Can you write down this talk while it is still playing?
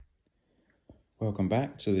Welcome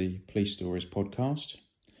back to the Police Stories podcast.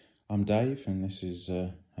 I'm Dave, and this is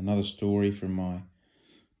another story from my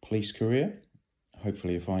police career.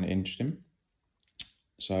 Hopefully you find it interesting.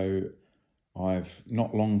 So I've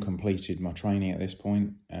not long completed my training at this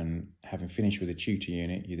point, and having finished with the tutor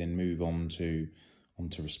unit, you then move onto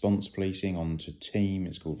response policing, onto team.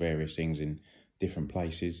 It's called various things in different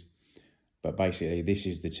places. But basically, this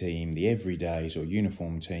is the team, the everyday sort of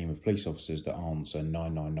uniformed team of police officers that answer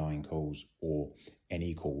 999 calls, or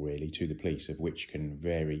any call really, to the police, of which can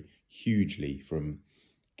vary hugely from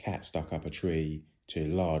cat stuck up a tree to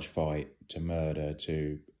large fight to murder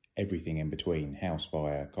to everything in between, house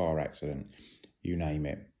fire, car accident, you name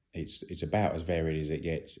it. It's about as varied as it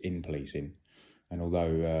gets in policing. And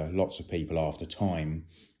although lots of people after time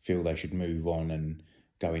feel they should move on and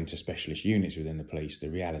go into specialist units within the police, the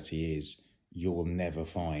reality is you'll never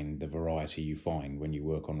find the variety you find when you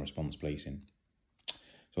work on response policing.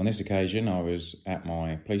 So on this occasion, I was at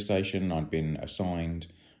my police station. I'd been assigned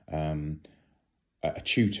a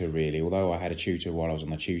tutor, really. Although I had a tutor while I was on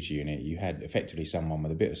the tutor unit, you had effectively someone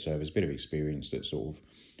with a bit of service, a bit of experience that sort of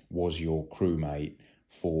was your crewmate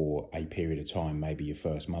for a period of time, maybe your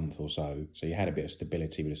first month or so. So you had a bit of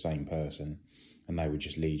stability with the same person, and they would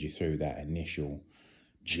just lead you through that initial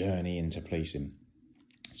journey into policing.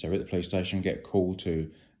 So we're at the police station, get called to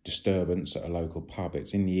Disturbance at a local pub.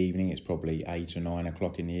 It's in the evening, it's probably 8 or 9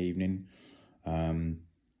 o'clock in the evening.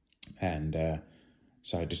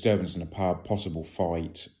 So Disturbance in a pub, possible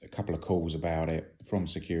fight, a couple of calls about it from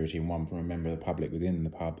security and one from a member of the public within the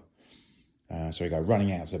pub. So we go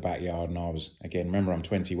running out to the backyard, and I was, again, remember I'm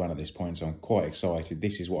 21 at this point, so I'm quite excited.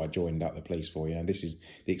 This is what I joined up the police for, this is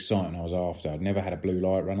the excitement I was after. I'd never had a blue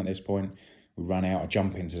light run at this point. We run out, I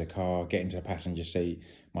jump into the car, get into the passenger seat.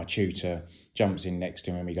 My tutor jumps in next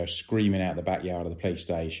to him, and we go screaming out the backyard of the police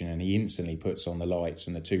station, and he instantly puts on the lights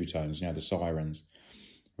and the two-tones, the sirens.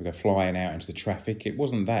 We go flying out into the traffic. It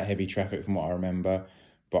wasn't that heavy traffic from what I remember,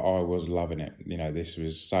 but I was loving it. This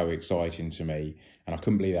was so exciting to me, and I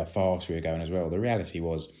couldn't believe how fast we were going as well. The reality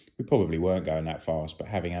was we probably weren't going that fast, but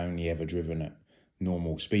having only ever driven at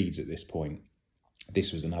normal speeds at this point,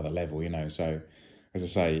 this was another level, So, as I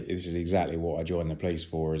say, this is exactly what I joined the police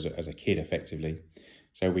for as a kid, effectively.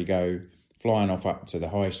 So we go flying off up to the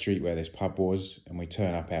high street where this pub was, and we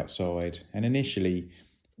turn up outside. And initially,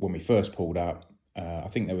 when we first pulled up, I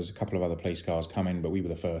think there was a couple of other police cars coming, but we were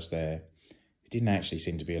the first there. It didn't actually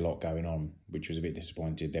seem to be a lot going on, which was a bit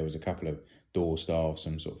disappointed. There was a couple of door staff,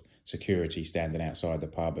 some sort of security standing outside the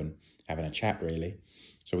pub and having a chat, really.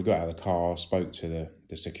 So we got out of the car, spoke to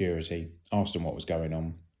the security, asked them what was going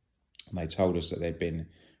on. And they told us that there'd been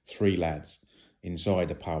 3 lads inside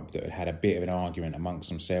the pub that had had a bit of an argument amongst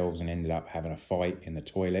themselves and ended up having a fight in the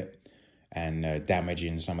toilet and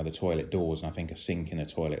damaging some of the toilet doors, and I think a sink in the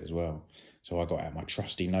toilet as well. So I got out my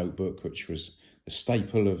trusty notebook, which was the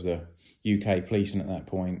staple of the UK policing at that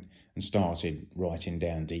point, and started writing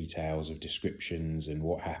down details of descriptions and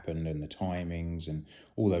what happened and the timings and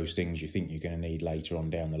all those things you think you're going to need later on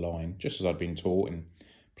down the line, just as I'd been taught in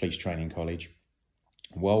police training college.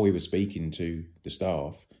 While we were speaking to the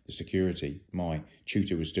staff, the security, my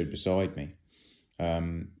tutor was stood beside me.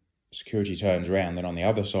 Security turns around, and on the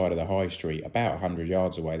other side of the high street, about 100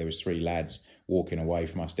 yards away, there was 3 lads walking away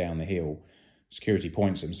from us down the hill. Security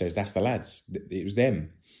points at them and says, "That's the lads. It was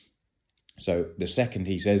them." So the second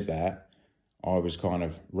he says that, I was kind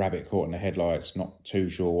of rabbit caught in the headlights, not too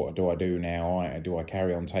sure what do I do now. Do I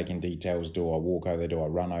carry on taking details? Do I walk over there? Do I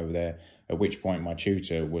run over there? At which point my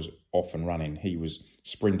tutor was off and running. He was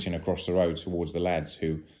sprinting across the road towards the lads,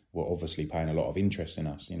 who were obviously paying a lot of interest in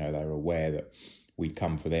us. They were aware that we'd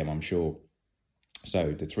come for them, I'm sure.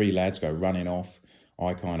 So the 3 lads go running off.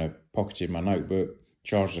 I kind of pocketed my notebook,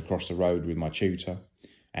 charged across the road with my tutor,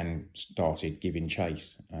 and started giving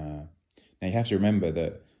chase. Now you have to remember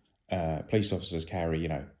that police officers carry,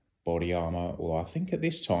 body armour. Although I think at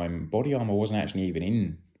this time, body armour wasn't actually even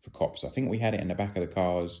in for cops. I think we had it in the back of the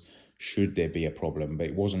cars should there be a problem, but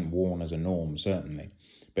it wasn't worn as a norm, certainly.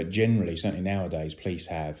 But generally, certainly nowadays, police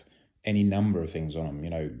have any number of things on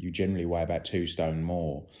them. You generally weigh about 2 stone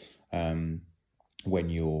more when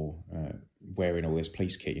you're wearing all this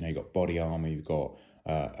police kit. You've got body armour, you've got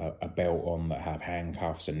a belt on that have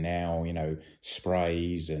handcuffs, and now,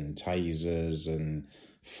 sprays and tasers and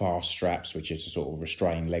fast straps, which is to sort of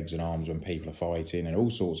restrain legs and arms when people are fighting, and all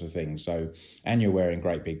sorts of things. So, and you're wearing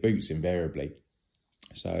great big boots invariably.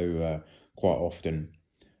 So quite often,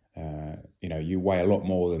 you weigh a lot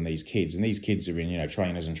more than these kids, and these kids are in,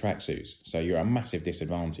 trainers and tracksuits. So you're at a massive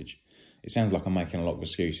disadvantage. It sounds like I'm making a lot of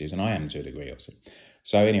excuses, and I am to a degree, obviously.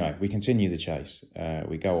 So anyway, we continue the chase.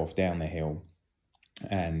 We go off down the hill,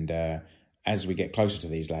 and as we get closer to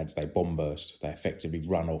these lads, they bomb burst. They effectively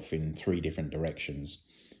run off in 3 different directions.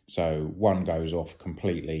 So one goes off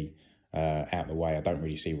completely out the way. I don't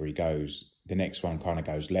really see where he goes. The next one kind of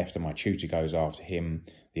goes left and my tutor goes after him.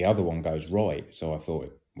 The other one goes right. So I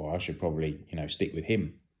thought, well, I should probably, stick with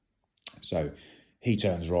him. So he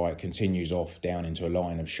turns right, continues off down into a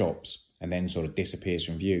line of shops and then sort of disappears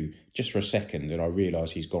from view just for a second. And I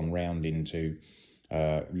realise he's gone round into,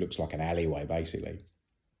 looks like an alleyway basically.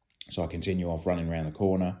 So I continue off running around the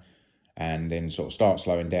corner and then sort of start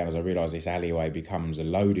slowing down as I realise this alleyway becomes a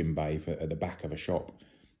loading bay at the back of a shop.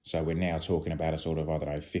 So we're now talking about a sort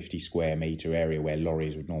of, 50 square metre area where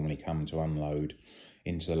lorries would normally come to unload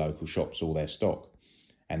into the local shops all their stock.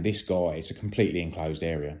 And this guy, it's a completely enclosed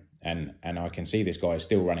area. And I can see this guy is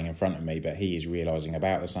still running in front of me, but he is realising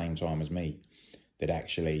about the same time as me that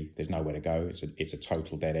actually there's nowhere to go. It's a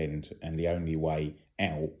total dead end. And the only way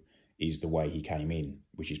out is the way he came in,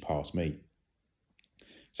 which is past me.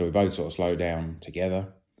 So we both sort of slow down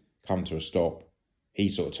together, come to a stop. He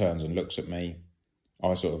sort of turns and looks at me.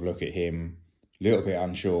 I sort of look at him, a little bit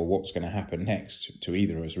unsure what's going to happen next to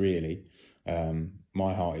either of us, really.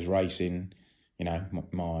 My heart is racing.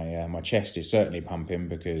 My chest is certainly pumping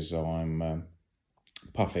because I'm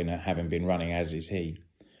puffing at having been running, as is he.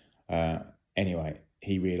 Anyway,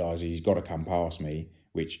 he realises he's got to come past me,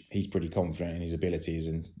 which he's pretty confident in his abilities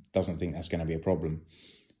and doesn't think that's going to be a problem.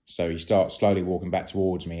 So he starts slowly walking back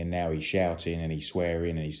towards me, and now he's shouting and he's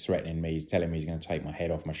swearing and he's threatening me. He's telling me he's going to take my head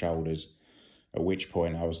off my shoulders, at which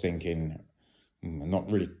point I was thinking, I'm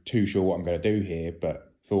not really too sure what I'm going to do here,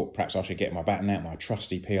 but thought perhaps I should get my baton out, my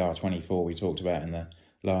trusty PR24 we talked about in the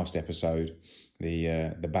last episode,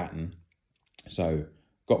 the baton. So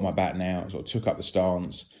got my baton out, sort of took up the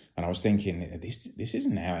stance, and I was thinking, this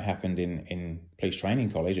isn't how it happened in police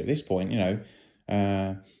training college. At this point,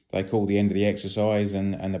 they called the end of the exercise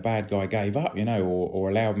and the bad guy gave up, or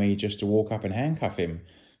allowed me just to walk up and handcuff him.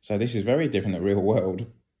 So this is very different than real world.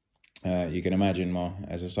 You can imagine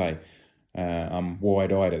I'm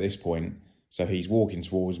wide-eyed at this point. So he's walking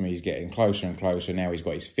towards me, he's getting closer and closer. Now he's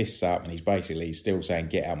got his fists up and he's basically still saying,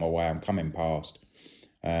 get out of my way, I'm coming past.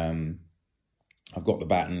 I've got the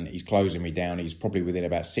baton, he's closing me down. He's probably within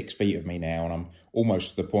about 6 feet of me now, and I'm almost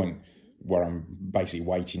to the point where I'm basically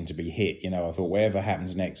waiting to be hit. I thought whatever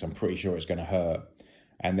happens next, I'm pretty sure it's going to hurt.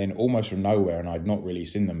 And then almost from nowhere, and I'd not really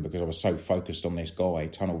seen them because I was so focused on this guy,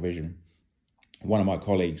 tunnel vision, one of my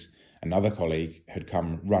colleagues, another colleague, had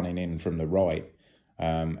come running in from the right,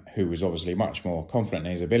 who was obviously much more confident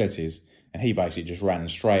in his abilities, and he basically just ran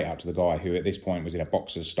straight up to the guy who at this point was in a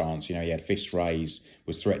boxer's stance. He had fists raised,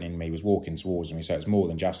 was threatening me, was walking towards me, so it's more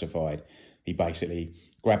than justified. He basically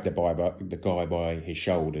grabbed the guy by his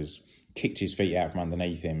shoulders, kicked his feet out from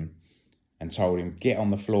underneath him, and told him, get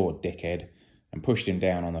on the floor, dickhead, and pushed him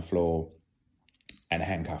down on the floor and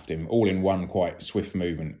handcuffed him, all in one quite swift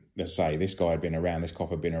movement. Let's say this cop had been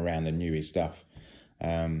around and knew his stuff.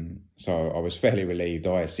 So I was fairly relieved.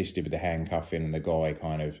 I assisted with the handcuffing, and the guy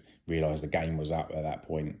kind of realised the game was up at that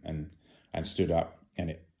point and stood up,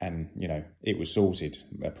 and it was sorted.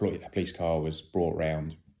 A police car was brought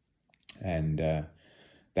round, and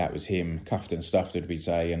that was him cuffed and stuffed, as we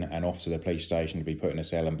say, and off to the police station to be put in a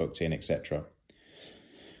cell and booked in, etc.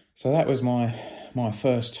 So that was my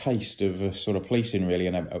first taste of sort of policing, really,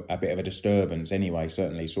 and a bit of a disturbance anyway,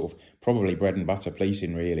 certainly sort of probably bread and butter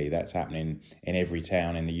policing, really. That's happening in every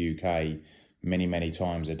town in the UK many, many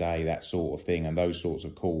times a day, that sort of thing. And those sorts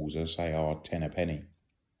of calls, as I say, are 10 a penny.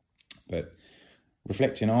 But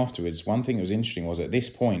reflecting afterwards, one thing that was interesting was at this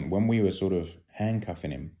point, when we were sort of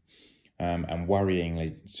handcuffing him, and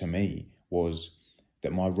worryingly to me, was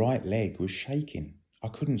that my right leg was shaking. I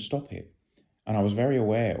couldn't stop it. And I was very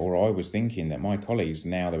aware, or I was thinking, that my colleagues,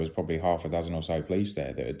 now there was probably half a dozen or so police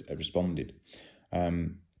there that had responded,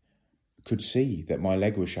 could see that my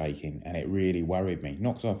leg was shaking, and it really worried me.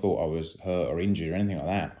 Not because I thought I was hurt or injured or anything like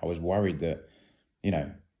that. I was worried that,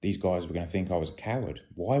 these guys were going to think I was a coward.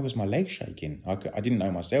 Why was my leg shaking? I didn't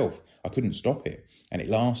know myself. I couldn't stop it. And it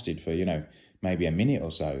lasted for, maybe a minute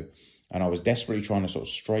or so. And I was desperately trying to sort of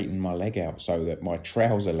straighten my leg out so that my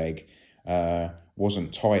trouser leg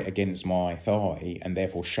wasn't tight against my thigh and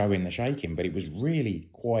therefore showing the shaking, but it was really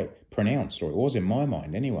quite pronounced, or it was in my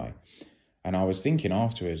mind anyway. And I was thinking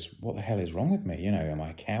afterwards, what the hell is wrong with me? Am I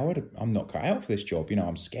a coward? I'm not cut out for this job.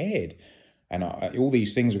 I'm scared. And all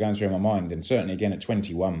these things were going through my mind. And certainly again at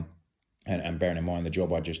 21, and bearing in mind the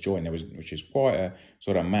job I just joined, which is quite a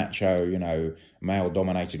sort of macho,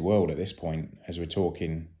 male-dominated world at this point, as we're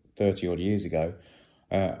talking 30 odd years ago.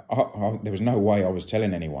 There was no way I was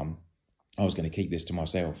telling anyone. I was going to keep this to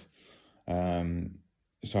myself.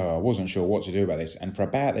 So I wasn't sure what to do about this. And for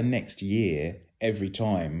about the next year, every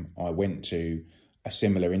time I went to a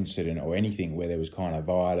similar incident or anything where there was kind of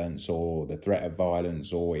violence or the threat of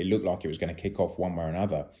violence, or it looked like it was going to kick off one way or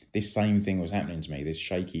another, this same thing was happening to me, this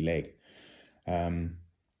shaky leg.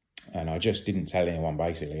 And I just didn't tell anyone,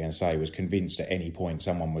 basically, and say was convinced at any point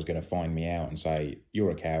someone was going to find me out and say,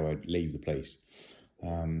 you're a coward, leave the police.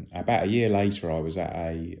 About a year later, I was at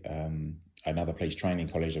another police training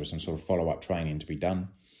college. There was some sort of follow-up training to be done.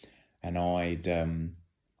 And I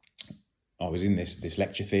was in this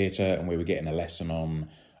lecture theatre, and we were getting a lesson on,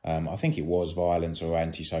 I think it was violence or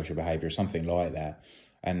antisocial behaviour or something like that.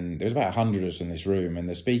 And there was about 100 of us in this room, and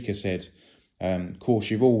the speaker said, of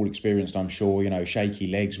course, you've all experienced, I'm sure, shaky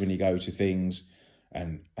legs when you go to things.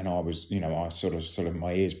 And I was, I sort of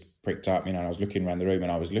my ears pricked up, and I was looking around the room,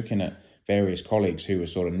 and I was looking at various colleagues who were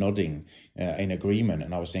sort of nodding in agreement.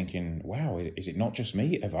 And I was thinking, wow, is it not just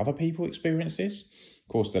me? Have other people experienced this?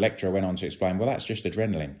 Of course, the lecturer went on to explain, well, that's just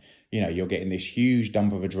adrenaline. You're getting this huge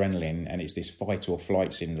dump of adrenaline, and it's this fight or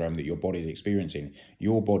flight syndrome that your body's experiencing.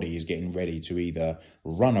 Your body is getting ready to either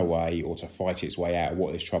run away or to fight its way out of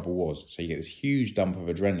what this trouble was. So you get this huge dump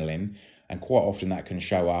of adrenaline, and quite often that can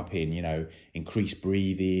show up in, increased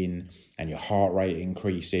breathing and your heart rate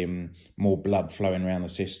increasing, more blood flowing around the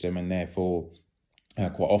system, and therefore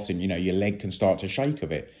quite often, your leg can start to shake a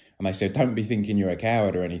bit. And they said, don't be thinking you're a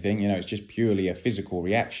coward or anything. It's just purely a physical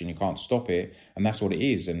reaction. You can't stop it. And that's what it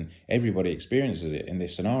is. And everybody experiences it in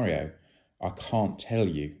this scenario. I can't tell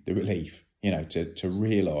you the relief, to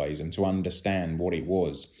realise and to understand what it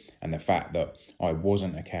was, and the fact that I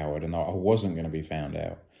wasn't a coward and that I wasn't going to be found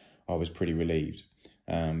out. I was pretty relieved.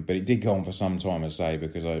 But it did go on for some time, as I say,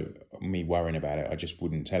 because me worrying about it, I just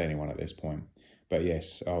wouldn't tell anyone at this point. But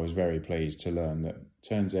yes, I was very pleased to learn that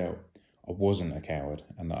turns out I wasn't a coward,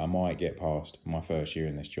 and that I might get past my first year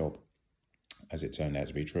in this job, as it turned out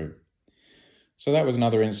to be true. So that was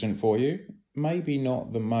another incident for you. Maybe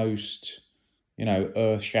not the most,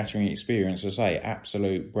 earth-shattering experience. As I say,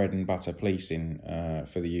 absolute bread and butter policing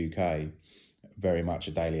for the UK, very much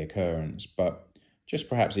a daily occurrence, but just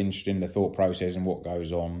perhaps interested in the thought process and what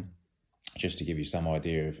goes on, just to give you some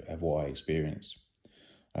idea of what I experienced.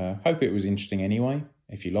 Hope it was interesting anyway.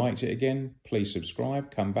 If you liked it again, please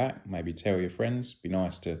subscribe, come back, maybe tell your friends. Be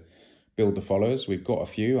nice to build the followers. We've got a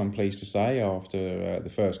few, I'm pleased to say, after the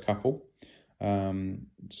first couple.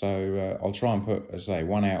 So I'll try and put, as I say,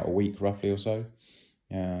 one out a week roughly or so.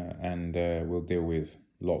 And we'll deal with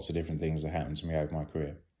lots of different things that happened to me over my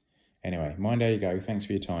career. Anyway, mind how you go. Thanks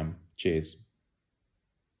for your time. Cheers.